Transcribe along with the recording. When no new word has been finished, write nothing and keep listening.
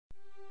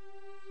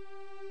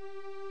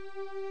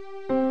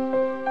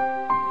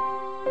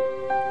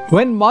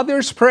When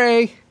mothers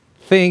pray,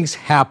 things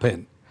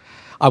happen.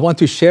 I want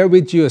to share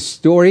with you a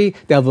story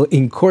that will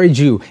encourage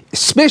you,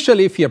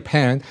 especially if you're a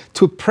parent,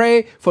 to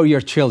pray for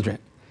your children.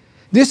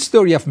 This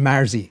story of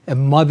Marzi, a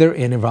mother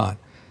in Iran.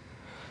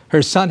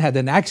 Her son had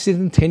an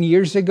accident 10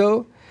 years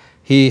ago.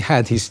 He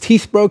had his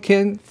teeth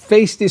broken,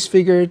 face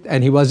disfigured,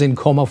 and he was in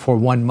coma for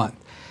 1 month.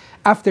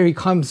 After he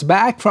comes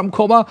back from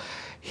coma,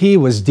 he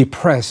was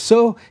depressed.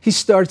 So he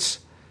starts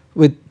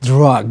with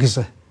drugs.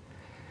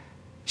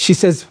 She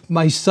says,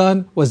 my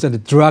son was a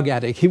drug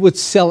addict. He would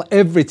sell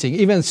everything,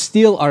 even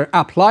steal our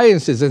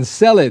appliances and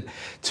sell it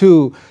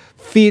to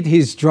feed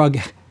his drug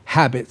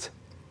habit.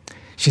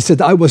 She said,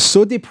 I was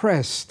so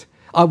depressed.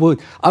 I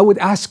would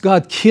ask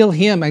God, kill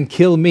him and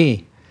kill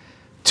me.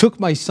 Took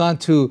my son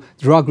to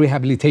drug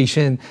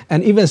rehabilitation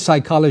and even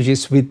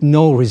psychologists with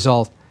no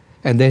result.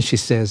 And then she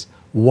says,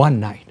 one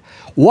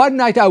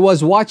night I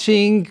was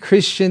watching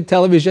Christian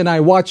television. I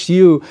watched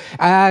you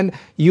and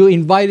you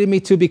invited me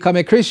to become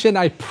a Christian.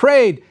 I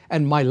prayed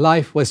and my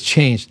life was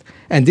changed.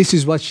 And this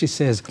is what she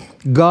says.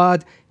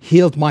 God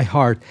healed my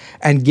heart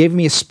and gave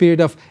me a spirit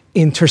of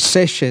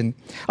intercession.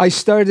 I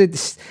started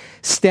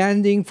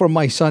standing for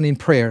my son in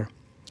prayer.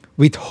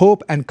 With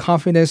hope and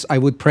confidence, I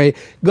would pray,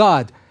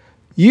 God,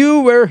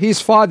 you were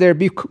his father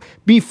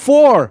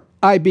before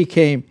I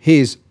became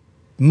his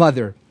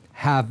mother.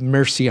 Have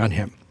mercy on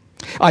him.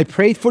 I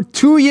prayed for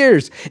 2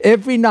 years.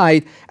 Every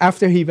night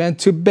after he went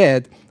to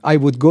bed, I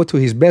would go to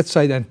his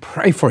bedside and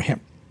pray for him.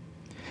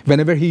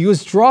 Whenever he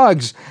used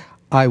drugs,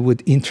 I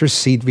would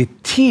intercede with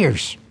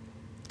tears.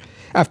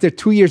 After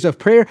 2 years of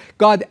prayer,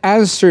 God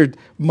answered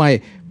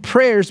my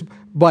prayers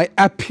by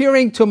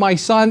appearing to my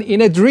son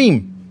in a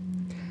dream.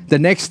 The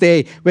next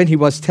day, when he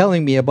was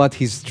telling me about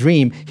his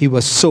dream, he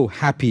was so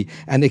happy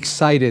and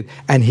excited,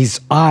 and his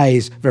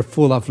eyes were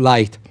full of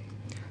light.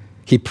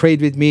 He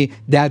prayed with me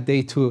that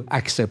day to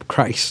accept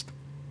Christ.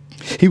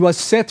 He was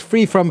set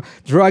free from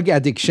drug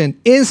addiction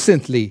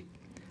instantly.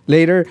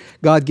 Later,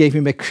 God gave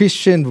him a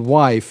Christian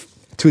wife.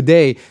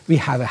 Today, we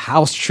have a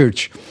house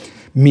church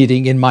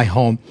meeting in my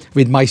home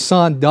with my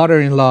son,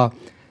 daughter-in-law,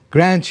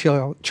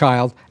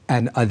 grandchild,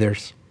 and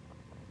others.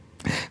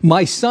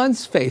 My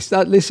son's face,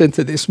 now listen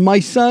to this, my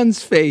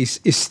son's face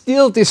is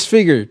still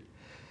disfigured.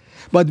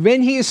 But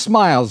when he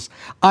smiles,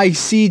 I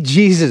see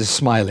Jesus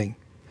smiling.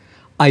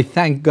 I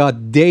thank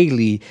God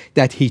daily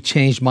that he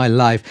changed my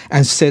life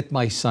and set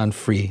my son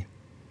free.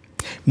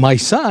 My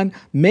son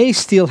may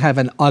still have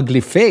an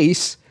ugly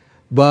face,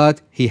 but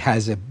he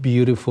has a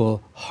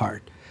beautiful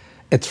heart,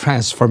 a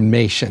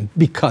transformation,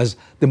 because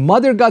the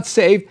mother got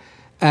saved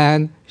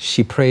and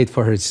she prayed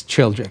for his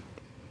children.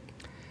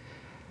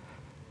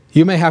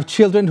 You may have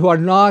children who are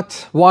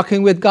not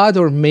walking with God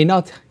or may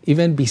not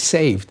even be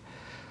saved.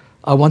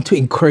 I want to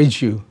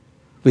encourage you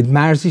with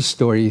Marzi's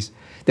stories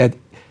that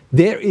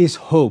there is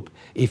hope.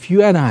 If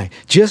you and I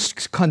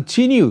just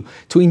continue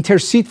to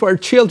intercede for our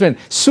children,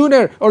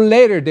 sooner or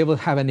later they will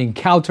have an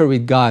encounter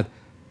with God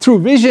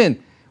through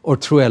vision or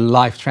through a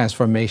life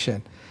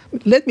transformation.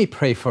 Let me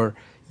pray for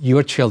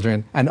your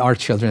children and our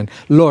children.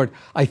 Lord,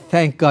 I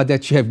thank God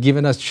that you have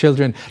given us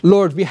children.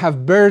 Lord, we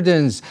have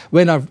burdens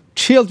when our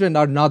children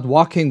are not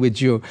walking with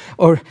you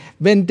or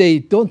when they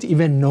don't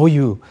even know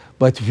you.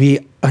 But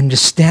we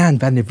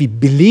understand and we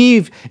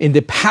believe in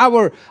the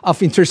power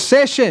of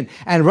intercession.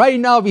 And right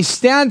now we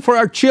stand for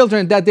our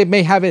children that they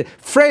may have a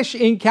fresh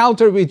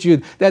encounter with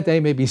you, that they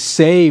may be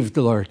saved,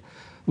 Lord.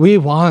 We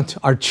want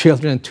our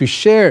children to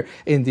share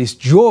in this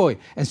joy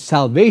and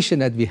salvation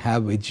that we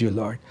have with you,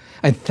 Lord.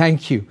 And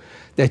thank you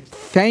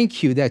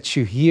that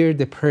you hear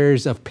the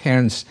prayers of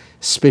parents,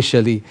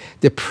 especially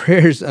the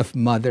prayers of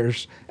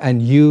mothers,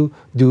 and you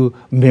do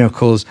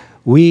miracles.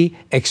 We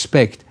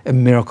expect a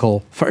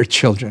miracle for our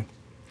children.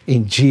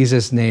 In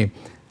Jesus' name,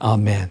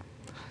 amen.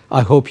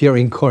 I hope you're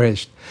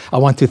encouraged. I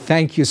want to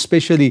thank you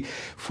especially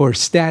for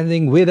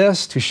standing with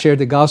us to share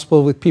the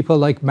gospel with people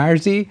like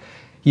Marzi.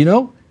 You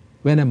know,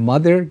 when a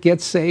mother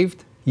gets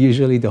saved,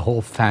 usually the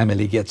whole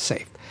family gets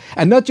saved.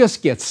 And not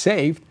just gets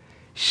saved,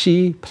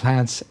 she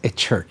plants a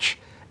church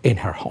in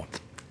her home.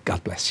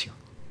 God bless you.